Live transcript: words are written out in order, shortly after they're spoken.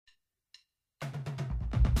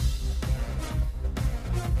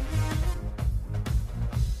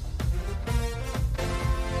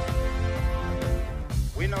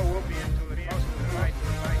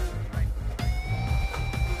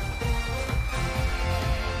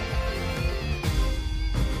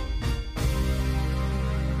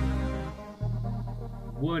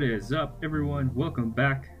What is up, everyone? Welcome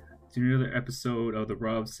back to another episode of the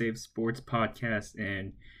Rob Save Sports Podcast,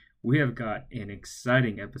 and we have got an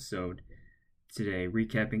exciting episode today,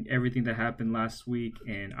 recapping everything that happened last week.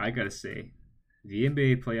 And I gotta say, the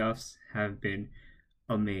NBA playoffs have been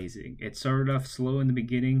amazing. It started off slow in the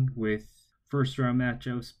beginning with first round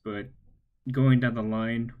matchups, but going down the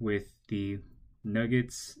line with the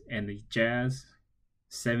Nuggets and the Jazz,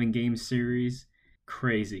 7-game series,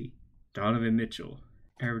 crazy. Donovan Mitchell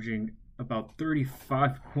averaging about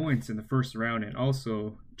 35 points in the first round, and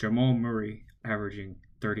also Jamal Murray averaging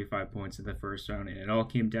 35 points in the first round. And it all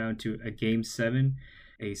came down to a Game 7,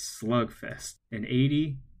 a slugfest. An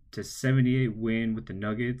 80-78 win with the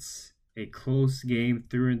Nuggets. A close game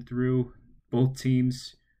through and through. Both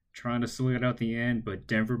teams trying to slug it out the end, but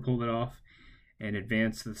Denver pulled it off and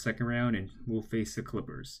advanced to the second round, and will face the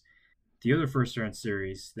Clippers. The other first round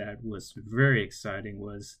series that was very exciting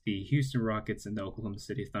was the Houston Rockets and the Oklahoma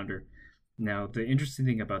City Thunder. Now, the interesting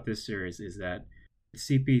thing about this series is that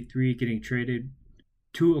CP3 getting traded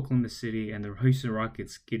to Oklahoma City and the Houston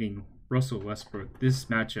Rockets getting Russell Westbrook. This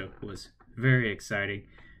matchup was very exciting,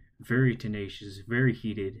 very tenacious, very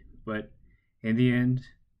heated, but in the end,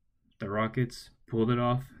 the Rockets pulled it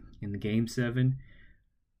off in the Game 7.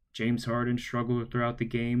 James Harden struggled throughout the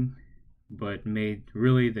game, but made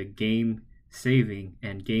really the game-saving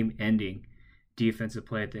and game-ending defensive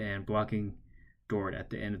play at the end, blocking Dort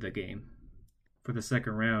at the end of the game. For the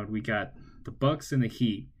second round, we got the Bucks and the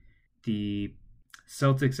Heat, the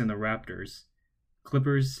Celtics and the Raptors,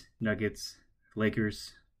 Clippers, Nuggets,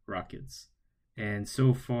 Lakers, Rockets. And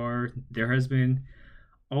so far, there has been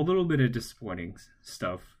a little bit of disappointing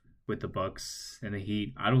stuff with the Bucks and the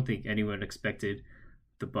Heat. I don't think anyone expected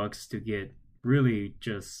the Bucks to get really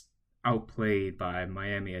just outplayed by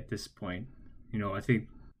Miami at this point. I think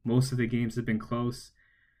most of the games have been close.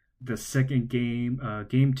 The second game,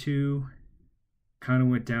 game 2, kind of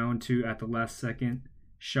went down to at the last second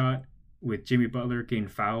shot with Jimmy Butler getting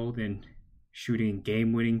fouled and shooting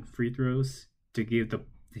game-winning free throws to give the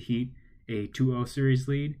Heat a 2-0 series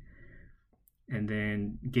lead. And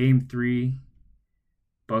then game 3,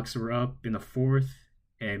 Bucks were up in the fourth,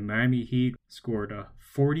 and Miami Heat scored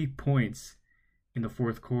 40 points in the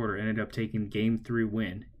fourth quarter, ended up taking Game 3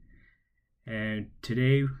 win. And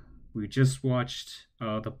today we just watched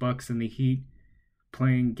the Bucks and the Heat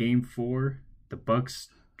playing Game 4. The Bucks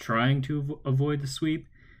trying to avoid the sweep.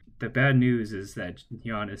 The bad news is that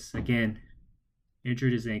Giannis again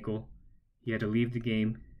injured his ankle. He had to leave the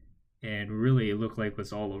game, and really it looked like it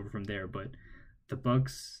was all over from there. But the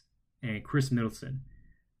Bucks and Chris Middleton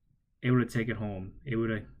able to take it home, able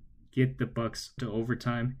to get the Bucks to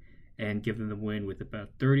overtime and give them the win with about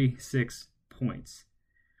 36 points.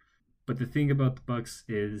 But the thing about the Bucks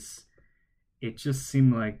is it just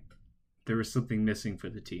seemed like there was something missing for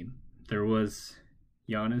the team. There was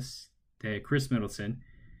Giannis, they had Chris Middleton,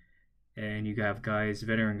 and you have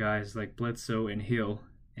veteran guys like Bledsoe and Hill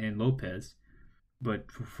and Lopez. But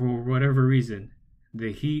for whatever reason,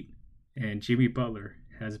 the Heat and Jimmy Butler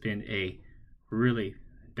has been a really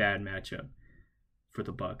bad matchup for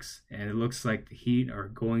the Bucks, and it looks like the Heat are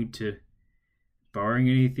going to, barring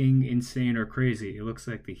anything insane or crazy, it looks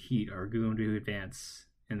like the Heat are going to advance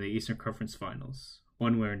in the Eastern Conference Finals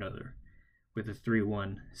one way or another with a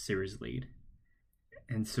 3-1 series lead.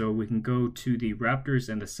 And so we can go to the Raptors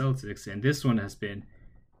and the Celtics, and this one has been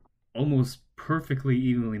almost perfectly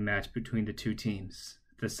evenly matched between the two teams.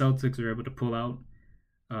 The Celtics are able to pull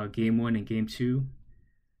out Game 1 and Game 2,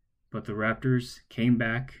 but the Raptors came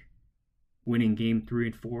back, winning Game 3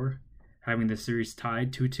 and 4, having the series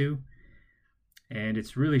tied 2-2. And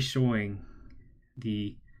it's really showing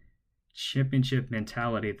the championship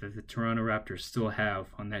mentality that the Toronto Raptors still have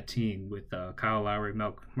on that team with Kyle Lowry,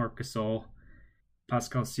 Marc Gasol,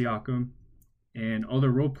 Pascal Siakam, and other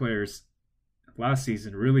role players last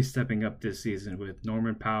season really stepping up this season with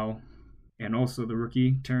Norman Powell and also the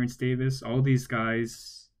rookie Terrence Davis. All these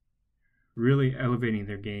guys really elevating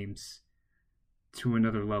their games to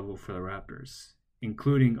another level for the Raptors,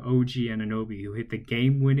 including OG Anunoby, who hit the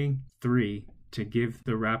game-winning 3 to give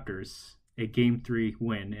the Raptors a Game 3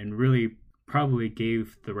 win, and really probably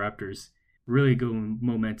gave the Raptors really good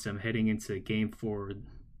momentum heading into Game 4,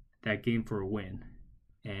 that Game 4 win.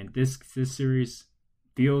 And this series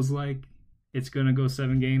feels like it's going to go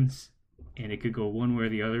 7 games, and it could go one way or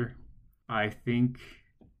the other. I think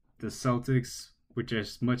the Celtics, with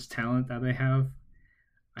as much talent that they have,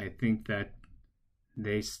 I think that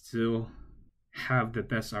they still have the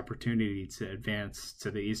best opportunity to advance to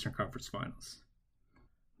the Eastern Conference Finals.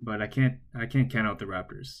 But I can't count out the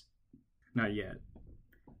Raptors. Not yet.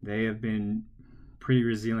 They have been pretty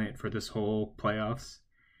resilient for this whole playoffs.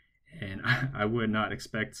 And I would not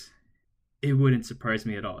expect, it wouldn't surprise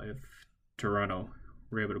me at all if Toronto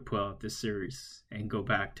were able to pull out this series and go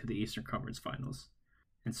back to the Eastern Conference Finals.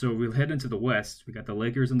 And so we'll head into the West. We got the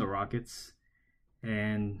Lakers and the Rockets.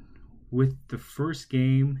 And with the first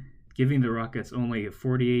game giving the Rockets only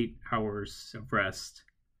 48 hours of rest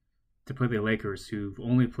to play the Lakers, who've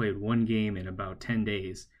only played one game in about 10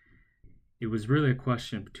 days, it was really a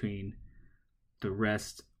question between the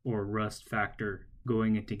rest or rust factor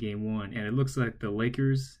going into game one. And it looks like the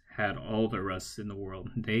Lakers had all the rust in the world.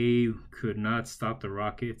 They could not stop the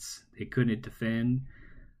Rockets. They couldn't defend.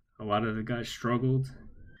 A lot of the guys struggled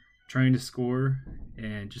trying to score.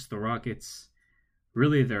 And just the Rockets,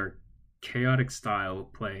 really their chaotic style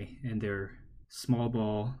of play and their small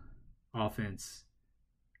ball offense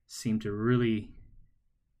seemed to really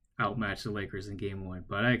outmatch the Lakers in game one.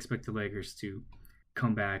 But I expect the Lakers to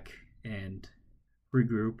come back and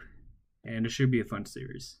regroup, and it should be a fun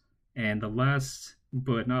series. And the last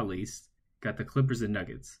but not least, got the Clippers and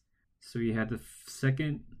Nuggets. So you had the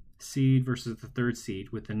second seed versus the third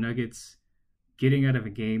seed, with the Nuggets getting out of a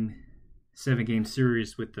 7-game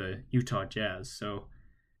series with the Utah Jazz. So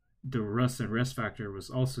the rust and rest factor was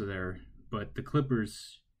also there, but the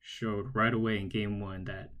Clippers showed right away in game one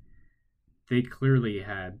that they clearly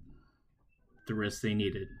had the rest they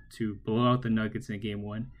needed to blow out the Nuggets in game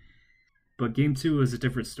one. But game two was a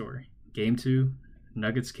different story. Game two,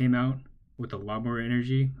 Nuggets came out with a lot more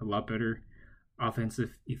energy, a lot better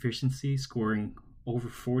offensive efficiency, scoring over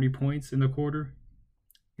 40 points in the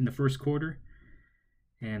first quarter.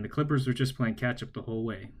 And the Clippers were just playing catch up the whole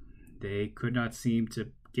way. They could not seem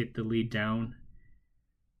to get the lead down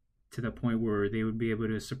to the point where they would be able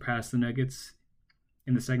to surpass the Nuggets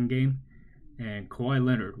in the second game. And Kawhi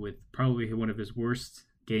Leonard, with probably one of his worst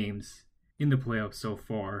games in the playoffs so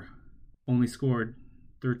far, only scored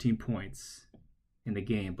 13 points in the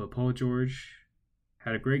game. But Paul George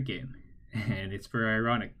had a great game. And it's very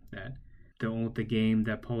ironic that the game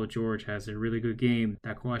that Paul George has a really good game,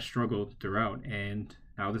 that Kawhi struggled throughout. And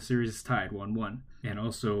now the series is tied 1-1. And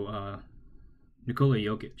also Nikola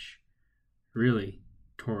Jokic really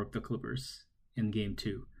tore up the Clippers in game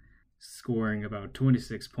two, scoring about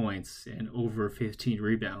 26 points and over 15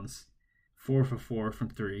 rebounds, 4 for 4 from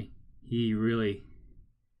three. He really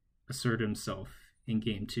asserted himself in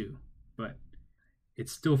game two, but it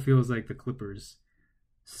still feels like the Clippers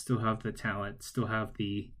still have the talent, still have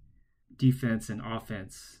the defense and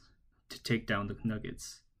offense to take down the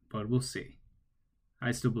Nuggets, but we'll see.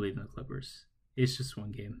 I still believe in the Clippers. It's just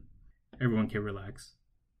one game. Everyone can relax.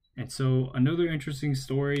 And so another interesting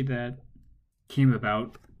story that came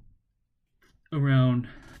about around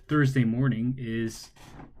Thursday morning is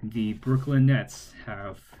the Brooklyn Nets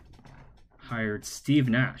have hired Steve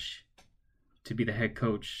Nash to be the head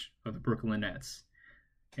coach of the Brooklyn Nets.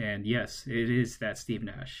 And yes, it is that Steve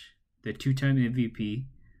Nash, the two-time MVP,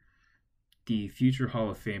 the future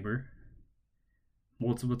Hall of Famer,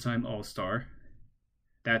 multiple-time All-Star.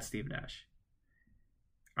 That's Steve Nash.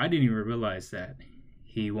 I didn't even realize that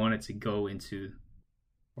he wanted to go into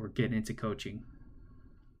or get into coaching.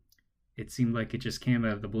 It seemed like it just came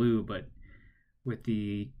out of the blue, but with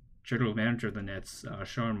the general manager of the Nets,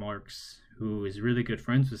 Sean Marks, who is really good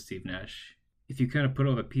friends with Steve Nash, if you kind of put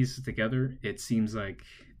all the pieces together, it seems like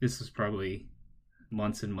this was probably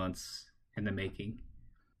months and months in the making.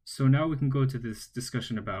 So now we can go to this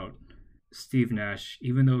discussion about Steve Nash.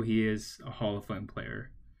 Even though he is a Hall of Fame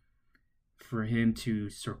player, for him to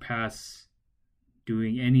surpass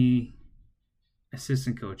doing any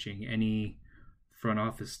assistant coaching, any front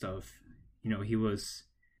office stuff, he was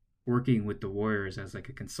working with the Warriors as like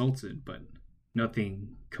a consultant, but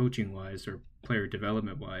nothing coaching wise or player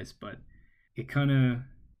development wise. But it kind of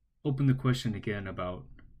opened the question again about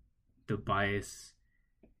the bias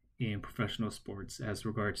in professional sports as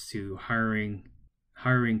regards to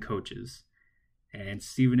hiring coaches. And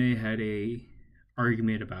Stephen A had a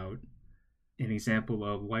argument about an example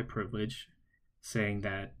of white privilege, saying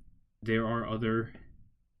that there are other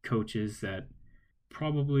coaches that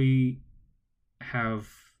probably have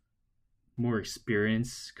more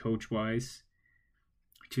experience coach-wise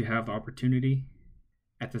to have the opportunity.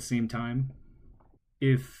 At the same time,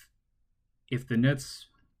 if the Nets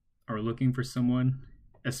are looking for someone,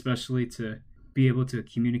 especially to be able to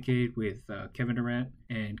communicate with Kevin Durant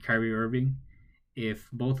and Kyrie Irving, if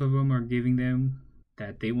both of them are giving them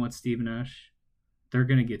that they want Steve Nash, they're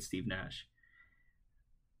going to get Steve Nash.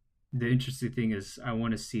 The interesting thing is I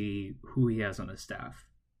want to see who he has on his staff,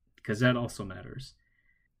 because that also matters.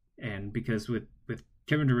 And because with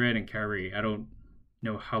Kevin Durant and Kyrie, I don't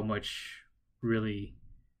know how much really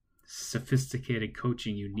sophisticated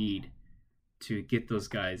coaching you need to get those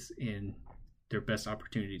guys in their best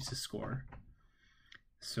opportunities to score.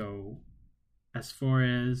 So as far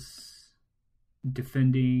as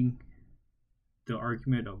defending the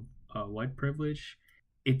argument of white privilege,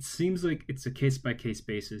 it seems like it's a case-by-case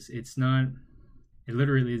basis. It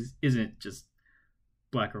literally isn't just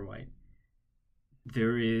black or white.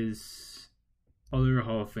 There is other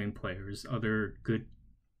Hall of Fame players, other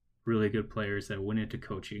really good players that went into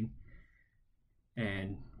coaching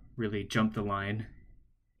and really jumped the line,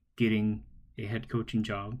 getting a head coaching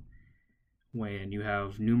job, when you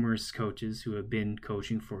have numerous coaches who have been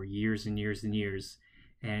coaching for years and years and years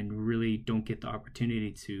and really don't get the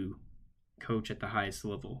opportunity to coach at the highest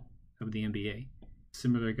level of the NBA.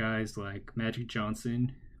 Similar guys like Magic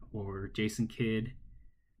Johnson or Jason Kidd,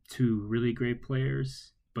 two really great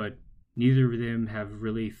players, but neither of them have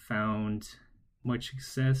really found much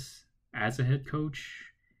success as a head coach.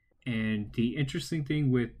 And the interesting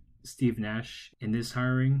thing with Steve Nash in this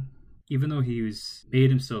hiring, even though he made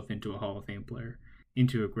himself into a Hall of Fame player,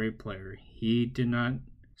 into a great player, he did not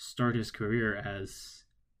start his career as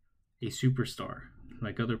a superstar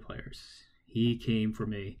like other players. He came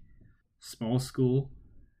from a small school.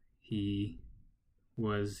 He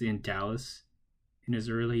was in Dallas in his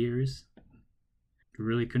early years. He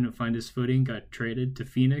really couldn't find his footing, got traded to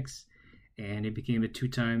Phoenix, and he became a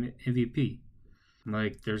 2-time MVP.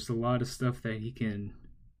 Like, there's a lot of stuff that he can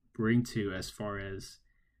bring to as far as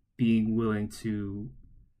being willing to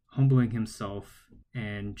humbling himself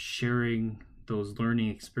and sharing those learning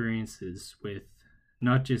experiences with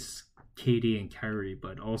not just KD and Kyrie,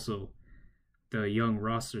 but also the young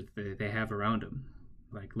roster that they have around him,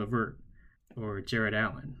 like LeVert or Jared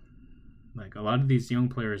Allen. Like, a lot of these young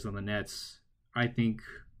players on the Nets, I think,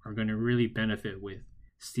 are going to really benefit with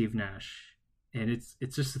Steve Nash. And it's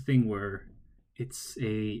just a thing where it's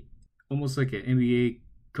almost like an NBA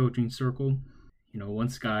coaching circle. You know,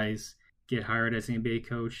 once guys get hired as an NBA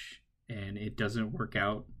coach and it doesn't work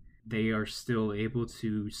out, they are still able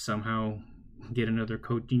to somehow get another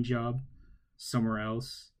coaching job somewhere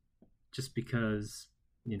else, just because,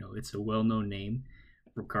 you know, it's a well-known name,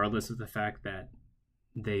 regardless of the fact that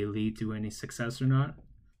they lead to any success or not.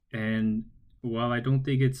 And while I don't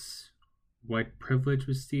think it's white privilege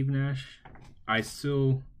with Steve Nash, I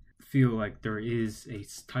still feel like there is a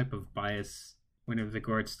type of bias when it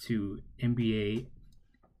regards to NBA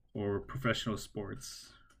or professional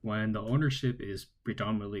sports, when the ownership is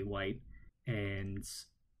predominantly white and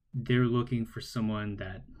they're looking for someone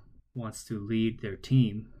that wants to lead their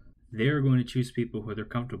team. They're going to choose people who they're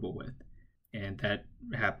comfortable with, and that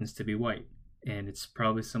happens to be white. And it's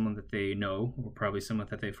probably someone that they know, or probably someone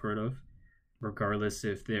that they've heard of, regardless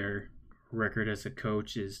if their record as a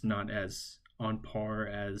coach is not as on par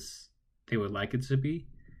as they would like it to be.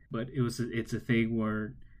 But it's a thing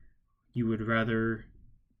where you would rather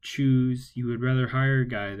hire a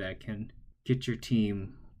guy that can get your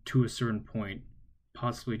team to a certain point,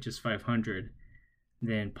 possibly just 500,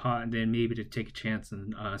 than maybe to take a chance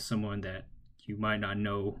on someone that you might not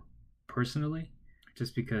know personally,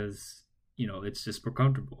 just because, you know, it's just more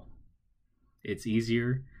comfortable. It's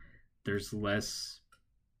easier. There's less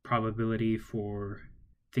probability for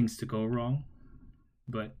things to go wrong,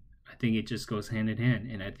 but I think it just goes hand in hand.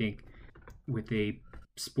 And I think with a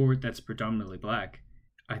sport that's predominantly black,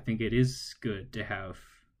 I think it is good to have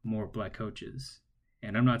more black coaches.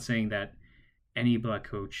 And I'm not saying that any black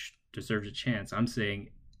coach deserves a chance. I'm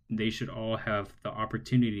saying they should all have the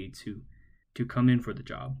opportunity to come in for the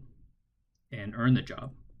job and earn the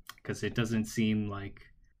job, because it doesn't seem like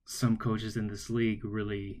some coaches in this league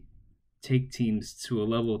really take teams to a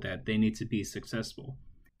level that they need to be successful.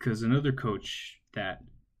 Because another coach that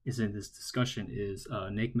is in this discussion is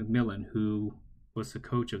Nate McMillan, who was the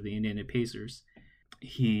coach of the Indiana Pacers.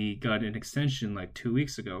 He got an extension like 2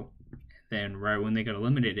 weeks ago. Then right when they got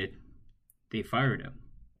eliminated, they fired him.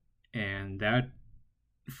 And that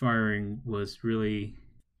firing was really,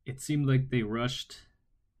 it seemed like they rushed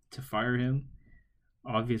to fire him.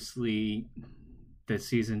 Obviously, the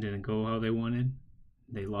season didn't go how they wanted.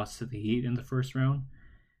 They lost to the Heat in the first round.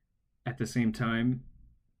 At the same time,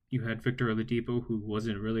 you had Victor Oladipo, who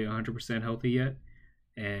wasn't really 100% healthy yet,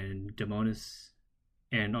 and Demonis,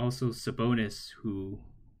 and also Sabonis, who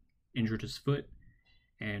injured his foot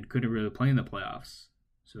and couldn't really play in the playoffs.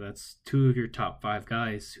 So that's two of your top 5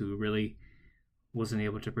 guys who really wasn't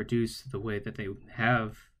able to produce the way that they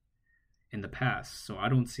have in the past. So I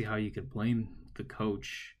don't see how you could blame the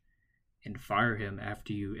coach and fire him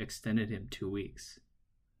after you extended him 2 weeks.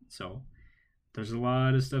 So there's a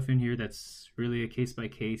lot of stuff in here that's really a case by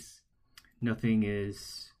case. Nothing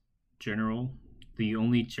is general. The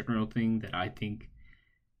only general thing that I think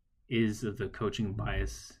is the coaching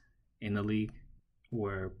bias in the league,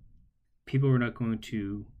 where people are not going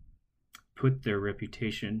to put their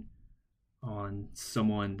reputation on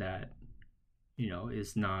someone that,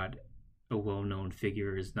 is not a well-known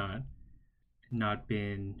figure, is not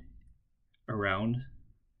been around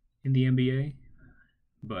in the NBA.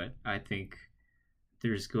 But I think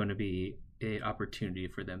there's going to be an opportunity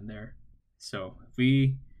for them there. So if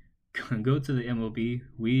we go to the MLB,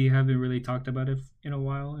 we haven't really talked about it in a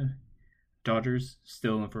while. And Dodgers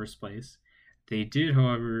still in first place. They did,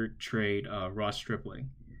 however, trade Ross Stripling,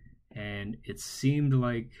 and it seemed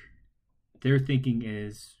like their thinking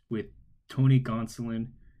is with Tony Gonsolin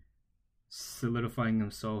solidifying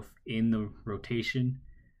himself in the rotation,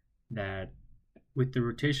 that with the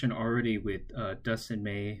rotation already with Dustin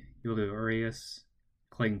May, Julio Urias,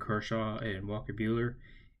 Clayton Kershaw, and Walker Buehler,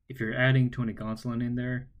 if you're adding Tony Gonsolin in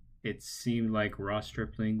there, it seemed like Ross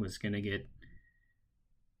Stripling was going to get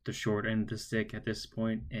the short end of the stick at this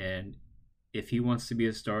point. And if he wants to be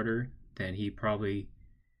a starter, then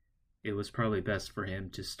it was probably best for him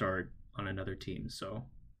to start on another team. So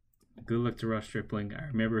good luck to Ross Stripling. I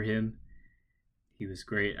remember him. He was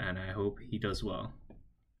great, and I hope he does well.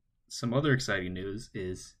 Some other exciting news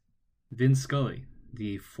is Vin Scully,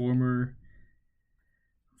 the former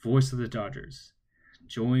voice of the Dodgers,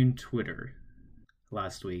 joined Twitter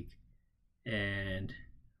last week, and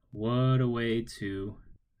what a way to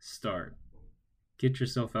start. Get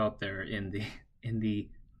yourself out there in the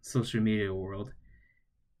social media world.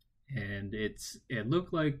 And it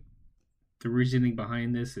looked like the reasoning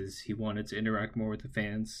behind this is he wanted to interact more with the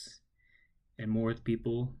fans and more with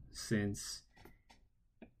people, since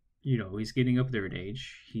he's getting up there in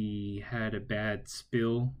age. He had a bad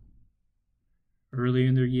spill earlier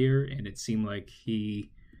in the year, and it seemed like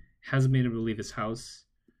he hasn't been able to leave his house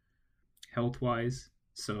health-wise.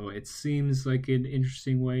 So it seems like an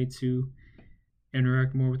interesting way to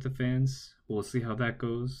interact more with the fans. We'll see how that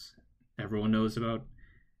goes. Everyone knows about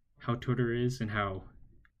how Twitter is and how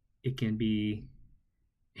it can be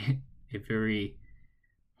a very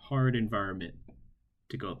hard environment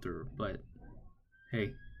to go through. But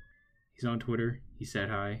hey, he's on Twitter. He said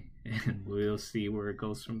hi, and we'll see where it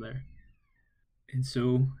goes from there. And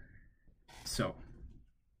so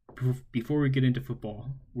before we get into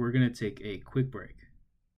football, we're going to take a quick break.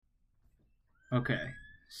 Okay,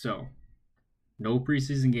 so no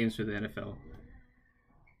preseason games for the NFL.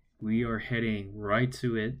 We are heading right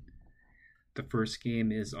to it. The first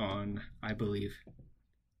game is on, I believe,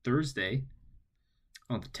 Thursday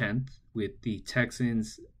on the 10th, with the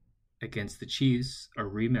Texans against the Chiefs, a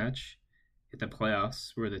rematch in the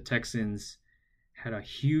playoffs where the Texans had a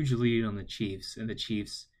huge lead on the Chiefs, and the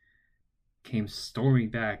Chiefs came storming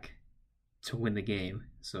back to win the game.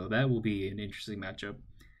 So that will be an interesting matchup.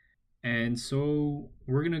 And so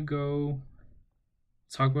we're going to go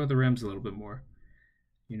talk about the Rams a little bit more.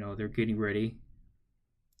 They're getting ready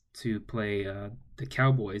to play the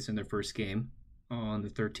Cowboys in their first game on the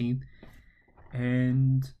 13th.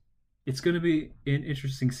 And it's going to be an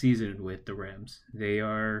interesting season with the Rams. They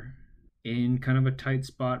are in kind of a tight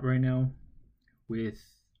spot right now with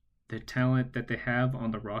the talent that they have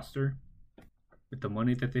on the roster, with the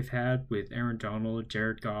money that they've had with Aaron Donald,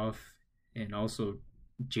 Jared Goff, and also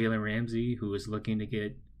Jalen Ramsey, who is looking to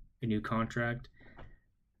get a new contract.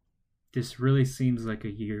 This really seems like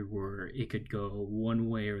a year where it could go one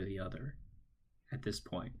way or the other at this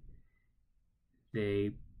point.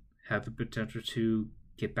 They have the potential to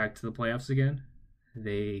get back to the playoffs again.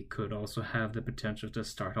 They could also have the potential to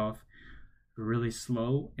start off really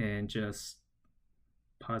slow and just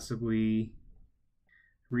possibly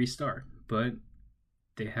restart. But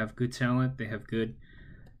they have good talent. They have good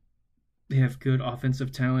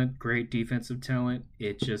offensive talent, great defensive talent.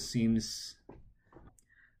 It just seems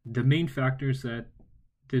the main factors that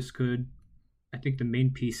I think the main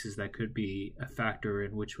pieces that could be a factor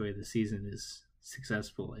in which way the season is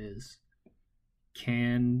successful is,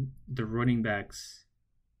 can the running backs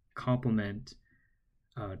complement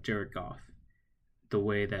Jared Goff the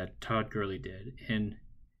way that Todd Gurley did? And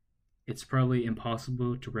it's probably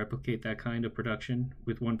impossible to replicate that kind of production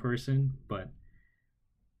with one person, but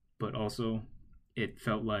also it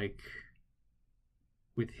felt like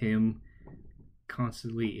with him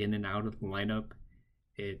constantly in and out of the lineup,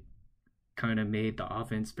 it kind of made the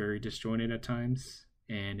offense very disjointed at times,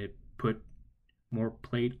 and it put more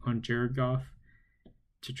plate on Jared Goff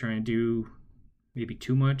to try and do maybe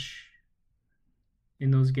too much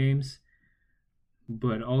in those games.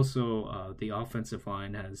 But also the offensive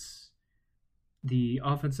line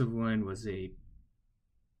was a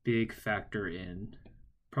big factor in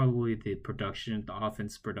probably the production, the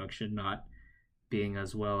offense production, not being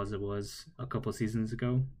as well as it was a couple seasons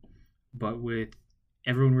ago. But with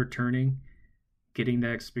everyone returning, getting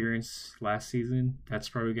that experience last season, that's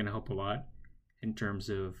probably going to help a lot in terms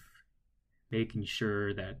of making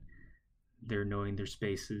sure that they're knowing their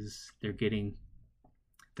spaces.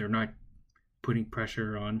 They're not putting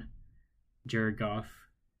pressure on Jared Goff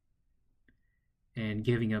and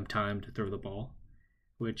giving him time to throw the ball,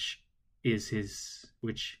 which he's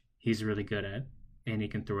really good at, and he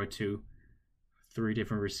can throw it to 3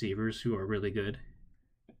 different receivers who are really good.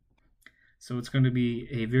 So it's going to be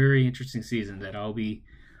a very interesting season that I'll be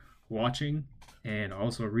watching and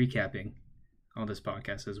also recapping on this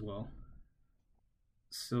podcast as well.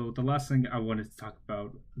 So the last thing I wanted to talk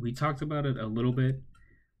about, we talked about it a little bit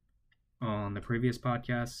on the previous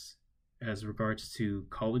podcasts as regards to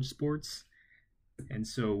college sports. And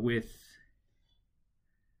so with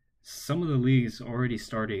some of the leagues already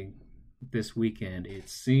starting this weekend, it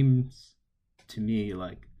seems to me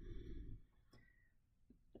like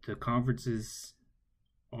the conferences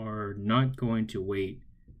are not going to wait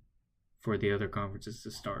for the other conferences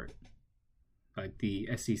to start. Like the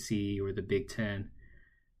SEC or the Big Ten,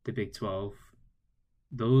 the Big 12,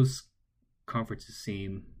 those conferences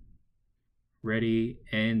seem ready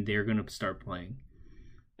and they're going to start playing.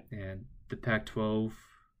 And the Pac-12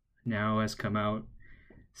 now has come out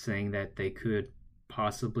saying that they could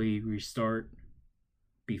possibly restart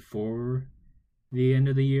before the end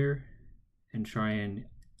of the year and try and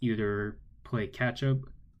either play catch up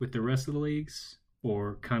with the rest of the leagues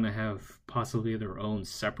or kind of have possibly their own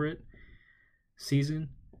separate season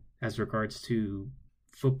as regards to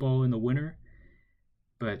football in the winter.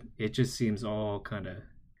 But it just seems all kind of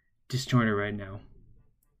disjointed right now.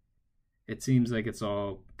 It seems like it's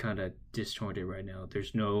all kind of disjointed right now.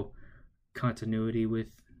 There's no continuity with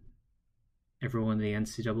everyone in the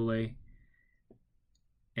NCAA.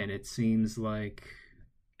 And it seems like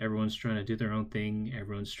everyone's trying to do their own thing.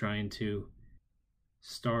 Everyone's trying to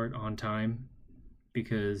start on time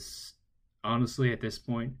because honestly, at this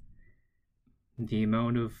point, the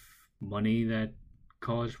amount of money that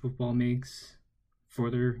college football makes for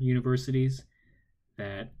their universities,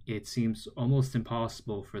 that it seems almost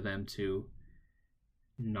impossible for them to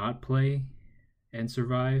not play and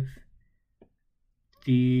survive.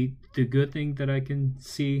 The good thing that I can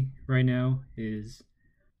see right now is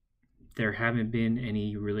there haven't been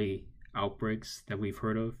any really outbreaks that we've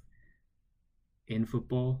heard of in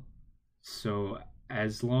football. So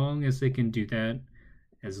as long as they can do that,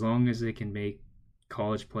 as long as they can make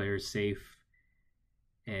college players safe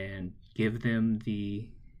and give them the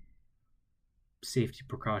safety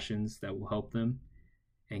precautions that will help them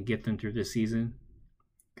and get them through this season,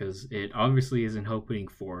 because it obviously isn't helping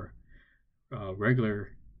for regular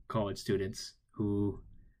college students who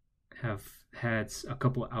have had a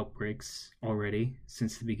couple outbreaks already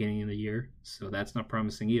since the beginning of the year, so that's not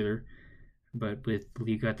promising either. But with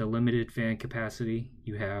you got the limited fan capacity,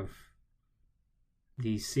 you have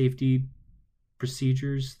the safety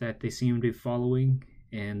procedures that they seem to be following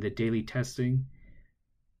and the daily testing,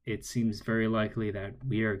 it seems very likely that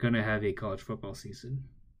we are going to have a college football season.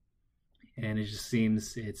 And it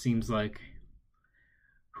seems like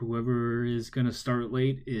whoever is going to start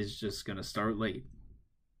late is just going to start late.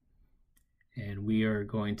 And we are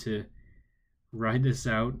going to ride this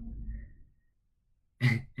out.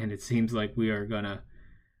 And it seems like we are going to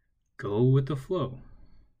go with the flow.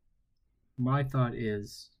 My thought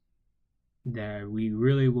is that we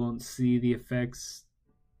really won't see the effects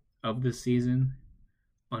of this season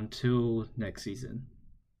until next season.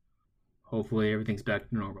 Hopefully everything's back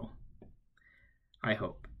to normal. I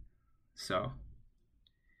hope. So,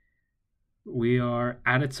 we are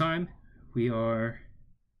out of time. We are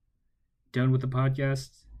done with the podcast.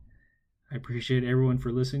 I appreciate everyone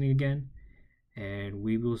for listening again. And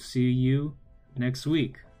we will see you next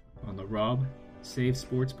week on the Rob Save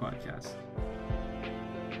Sports Podcast.